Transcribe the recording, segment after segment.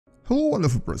Hello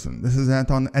wonderful person, this is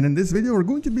Anton, and in this video we're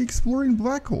going to be exploring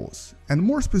black holes. And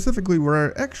more specifically,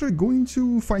 we're actually going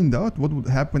to find out what would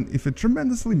happen if a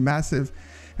tremendously massive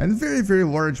and very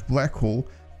large black hole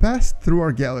passed through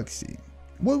our galaxy.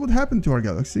 What would happen to our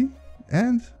galaxy?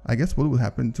 And I guess what would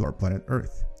happen to our planet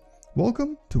Earth.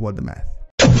 Welcome to What the Math.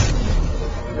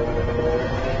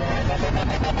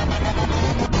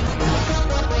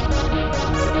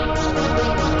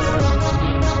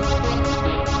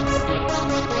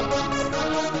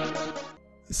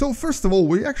 So first of all,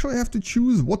 we actually have to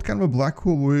choose what kind of a black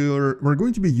hole we're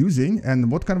going to be using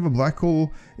and what kind of a black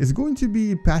hole is going to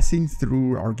be passing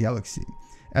through our galaxy.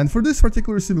 And for this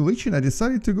particular simulation, I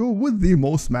decided to go with the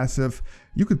most massive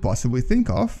you could possibly think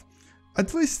of,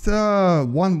 at least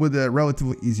one with a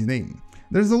relatively easy name.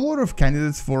 There's a lot of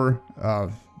candidates for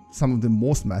some of the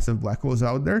most massive black holes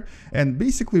out there, and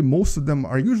basically most of them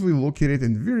are usually located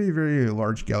in very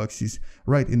large galaxies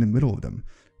right in the middle of them.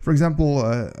 For example,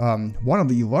 one of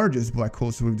the largest black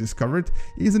holes we've discovered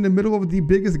is in the middle of the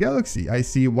biggest galaxy,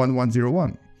 IC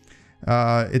 1101.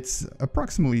 It's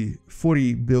approximately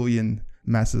 40 billion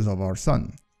masses of our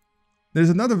sun.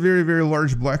 There's another very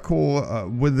large black hole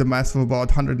with a mass of about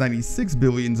 196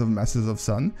 billions of masses of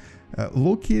sun,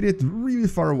 located really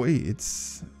far away.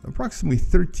 It's approximately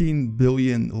 13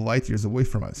 billion light years away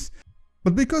from us.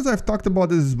 But because I've talked about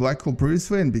this black hole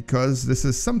previously, and because this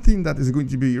is something that is going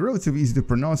to be relatively easy to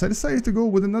pronounce, I decided to go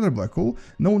with another black hole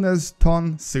known as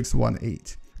TON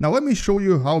 618. Now let me show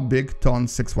you how big TON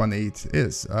 618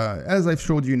 is. As I've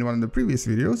showed you in one of the previous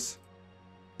videos,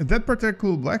 that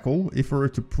particular black hole, if we were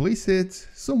to place it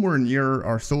somewhere near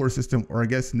our solar system, or I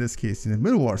guess in this case in the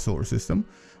middle of our solar system,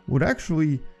 would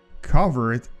actually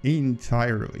cover it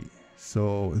entirely.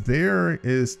 So there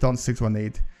is TON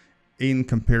 618 in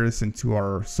comparison to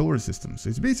our solar system. So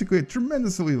it's basically a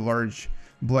tremendously large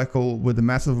black hole with a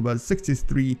mass of about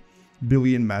 63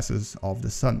 billion masses of the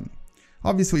sun.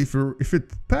 Obviously, if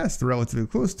it passed relatively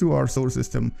close to our solar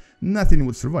system, nothing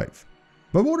would survive.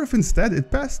 But what if instead it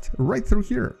passed right through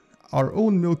here, our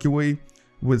own Milky Way,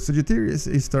 with Sagittarius,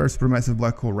 a star supermassive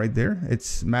black hole right there.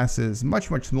 Its mass is much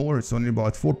smaller, it's only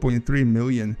about 4.3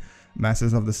 million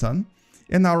masses of the sun.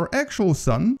 And our actual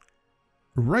sun,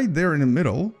 right there in the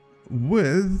middle,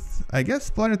 with, I guess,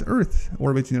 planet Earth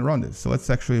orbiting around it. So let's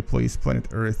actually place planet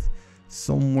Earth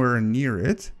somewhere near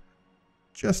it,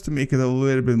 just to make it a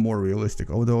little bit more realistic.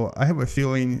 Although I have a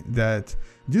feeling that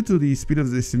due to the speed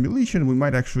of the simulation, we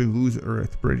might actually lose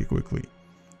Earth pretty quickly.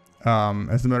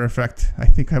 As a matter of fact, I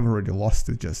think I've already lost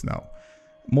it just now.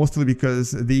 Mostly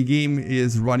because the game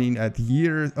is running at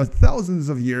thousands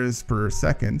of years per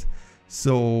second.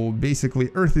 So basically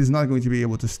Earth is not going to be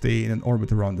able to stay in an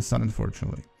orbit around the sun,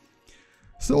 unfortunately.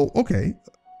 So, okay,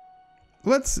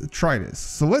 let's try this.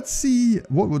 So let's see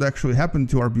what would actually happen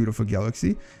to our beautiful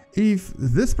galaxy if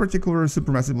this particular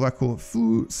supermassive black hole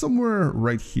flew somewhere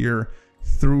right here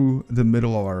through the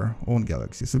middle of our own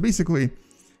galaxy. So basically,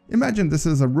 imagine this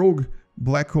is a rogue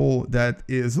black hole that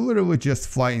is literally just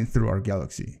flying through our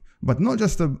galaxy. But not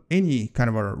just any kind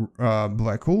of a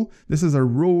black hole. This is a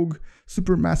rogue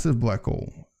supermassive black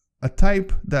hole, a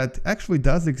type that actually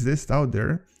does exist out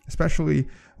there, especially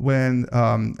when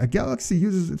a galaxy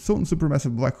uses its own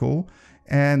supermassive black hole,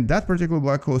 and that particular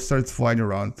black hole starts flying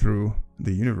around through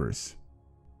the universe.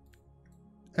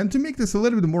 And to make this a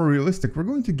little bit more realistic, we're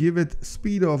going to give it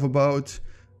speed of about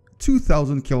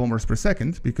 2,000 kilometers per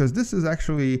second, because this is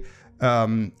actually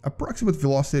approximate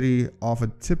velocity of a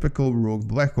typical rogue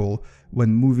black hole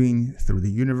when moving through the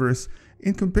universe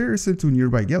in comparison to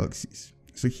nearby galaxies.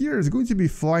 So here it's going to be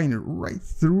flying right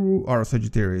through our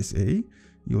Sagittarius A.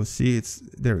 You'll see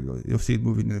there we go, you'll see it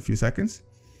moving in a few seconds.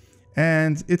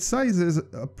 And its size is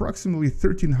approximately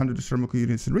 1300 astronomical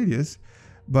units in radius,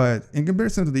 but in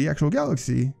comparison to the actual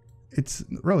galaxy, it's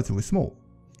relatively small,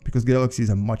 because galaxies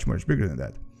are much bigger than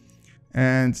that.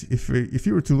 And if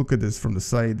you were to look at this from the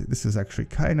side, this is actually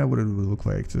kind of what it would look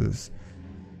like. So this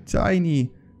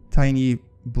tiny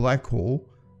black hole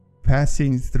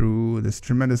passing through this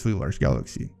tremendously large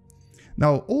galaxy.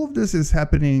 Now, all of this is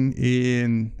happening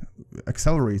in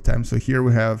accelerated time. So here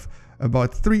we have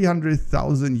about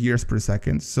 300,000 years per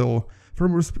second. So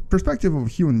from a perspective of a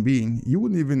human being, you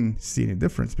wouldn't even see any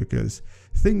difference, because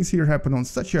things here happen on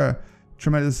such a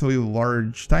tremendously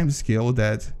large time scale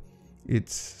that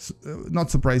it's not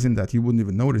surprising that you wouldn't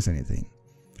even notice anything.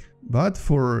 But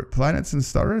for planets and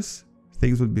stars,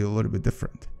 things would be a little bit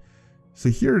different. So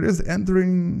here it is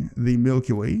entering the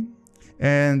Milky Way,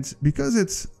 and because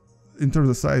it's, in terms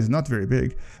of size, not very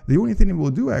big, the only thing it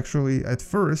will do actually at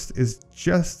first is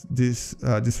just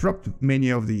disrupt many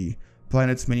of the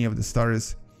planets, many of the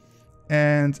stars,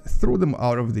 and throw them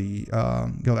out of the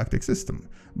galactic system.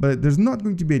 But there's not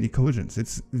going to be any collisions.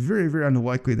 It's very, very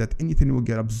unlikely that anything will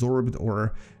get absorbed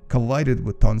or collided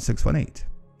with Ton 618.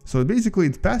 So basically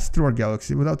it passed through our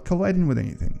galaxy without colliding with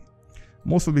anything.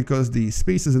 Mostly because the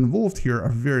spaces involved here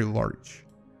are very large.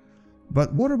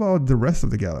 But what about the rest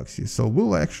of the galaxy? So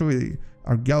will actually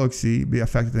our galaxy be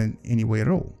affected in any way at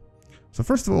all? So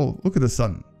first of all, look at the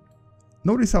sun.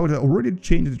 Notice how it already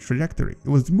changed the trajectory. It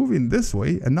was moving this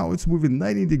way, and now it's moving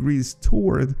 90 degrees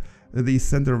toward the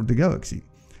center of the galaxy.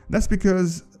 That's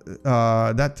because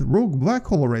that rogue black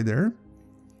hole right there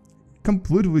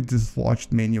completely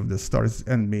dislodged many of the stars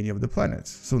and many of the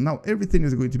planets. So now everything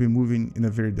is going to be moving in a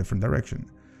very different direction.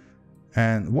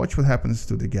 And watch what happens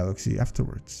to the galaxy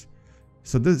afterwards.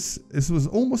 So this was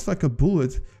almost like a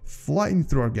bullet flying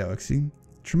through our galaxy.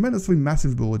 Tremendously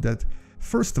massive bullet that,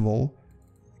 first of all,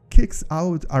 kicks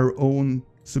out our own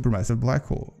supermassive black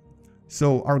hole.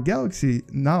 So our galaxy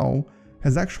now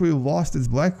has actually lost its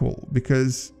black hole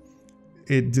because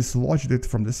it dislodged it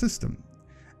from the system.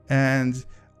 And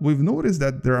we've noticed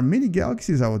that there are many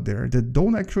galaxies out there that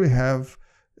don't actually have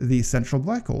the central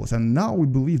black holes. And now we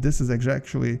believe this is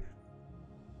exactly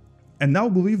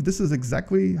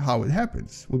how it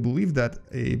happens. We believe that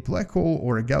a black hole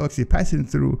or a galaxy passing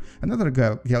through another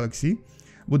galaxy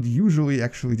would usually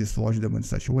actually dislodge them in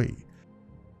such a way.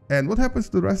 And what happens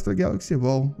to the rest of the galaxy?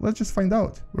 Well, let's just find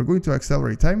out. We're going to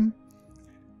accelerate time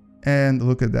and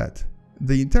look at that.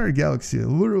 The entire galaxy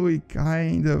literally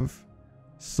kind of,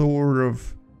 sort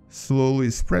of, slowly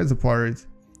spreads apart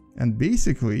and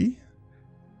basically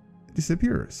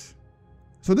disappears.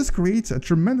 So this creates a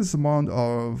tremendous amount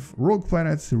of rogue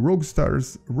planets, rogue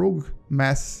stars, rogue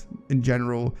mass in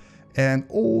general, and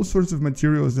all sorts of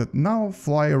materials that now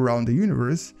fly around the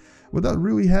universe without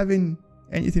really having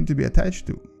anything to be attached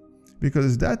to.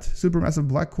 Because that supermassive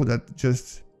black hole that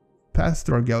just passed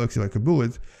through our galaxy like a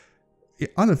bullet,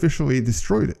 it unofficially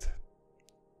destroyed it.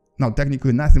 Now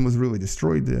technically nothing was really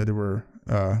destroyed.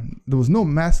 There was no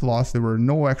mass loss, there were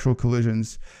no actual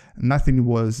collisions, nothing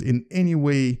was in any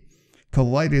way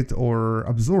collided or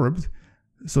absorbed.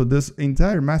 So this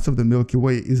entire mass of the Milky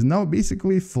Way is now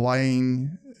basically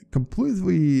flying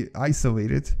completely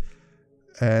isolated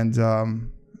and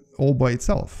all by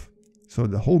itself. So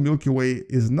the whole Milky Way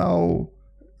is now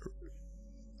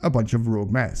a bunch of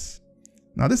rogue mass.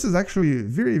 Now this is actually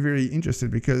very, very interesting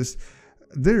because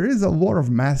there is a lot of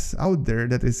mass out there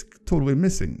that is totally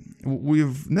missing.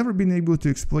 We've never been able to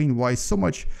explain why so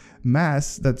much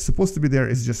mass that's supposed to be there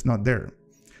is just not there.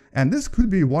 And this could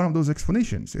be one of those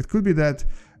explanations. It could be that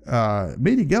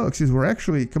many galaxies were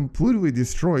actually completely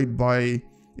destroyed by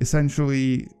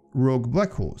essentially rogue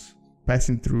black holes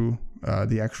passing through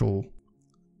the actual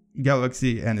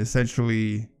galaxy and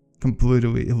essentially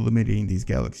completely eliminating these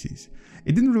galaxies.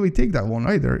 It didn't really take that long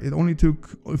either. It only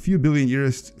took a few billion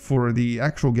years for the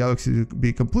actual galaxy to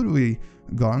be completely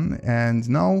gone, and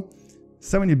now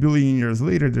 70 billion years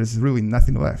later there's really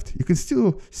nothing left. You can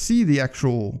still see the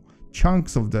actual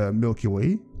chunks of the Milky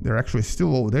Way. They're actually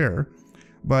still all there,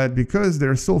 but because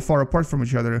they're so far apart from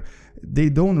each other, they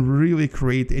don't really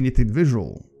create anything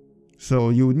visual. So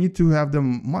you would need to have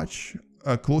them much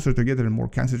closer together and more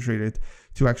concentrated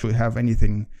to actually have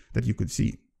anything that you could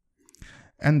see.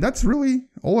 And that's really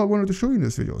all I wanted to show you in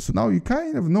this video. So now you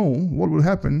kind of know what will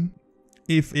happen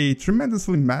if a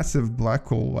tremendously massive black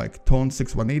hole like Ton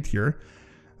 618 here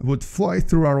would fly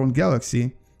through our own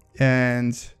galaxy,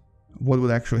 and what would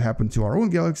actually happen to our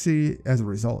own galaxy as a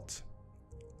result.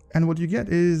 And what you get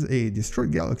is a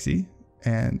destroyed galaxy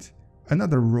and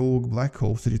another rogue black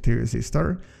hole, Sagittarius A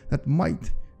star, that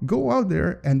might go out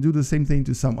there and do the same thing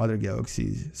to some other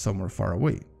galaxies somewhere far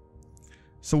away.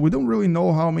 So we don't really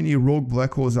know how many rogue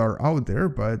black holes are out there,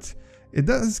 but it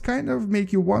does kind of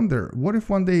make you wonder, what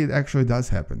if one day it actually does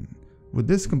happen? Would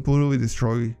this completely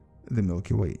destroy the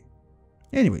Milky Way?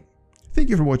 Anyway, thank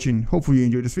you for watching. Hopefully you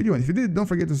enjoyed this video, and if you did, don't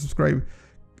forget to subscribe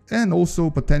and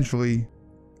also potentially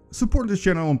support this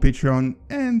channel on Patreon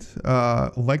and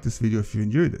like this video if you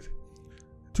enjoyed it.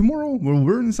 Tomorrow we'll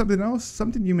learn something else,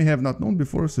 something you may have not known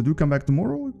before, so do come back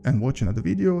tomorrow and watch another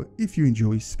video if you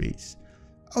enjoy space.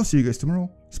 I'll see you guys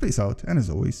tomorrow. Space out, and as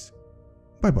always,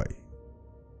 bye bye.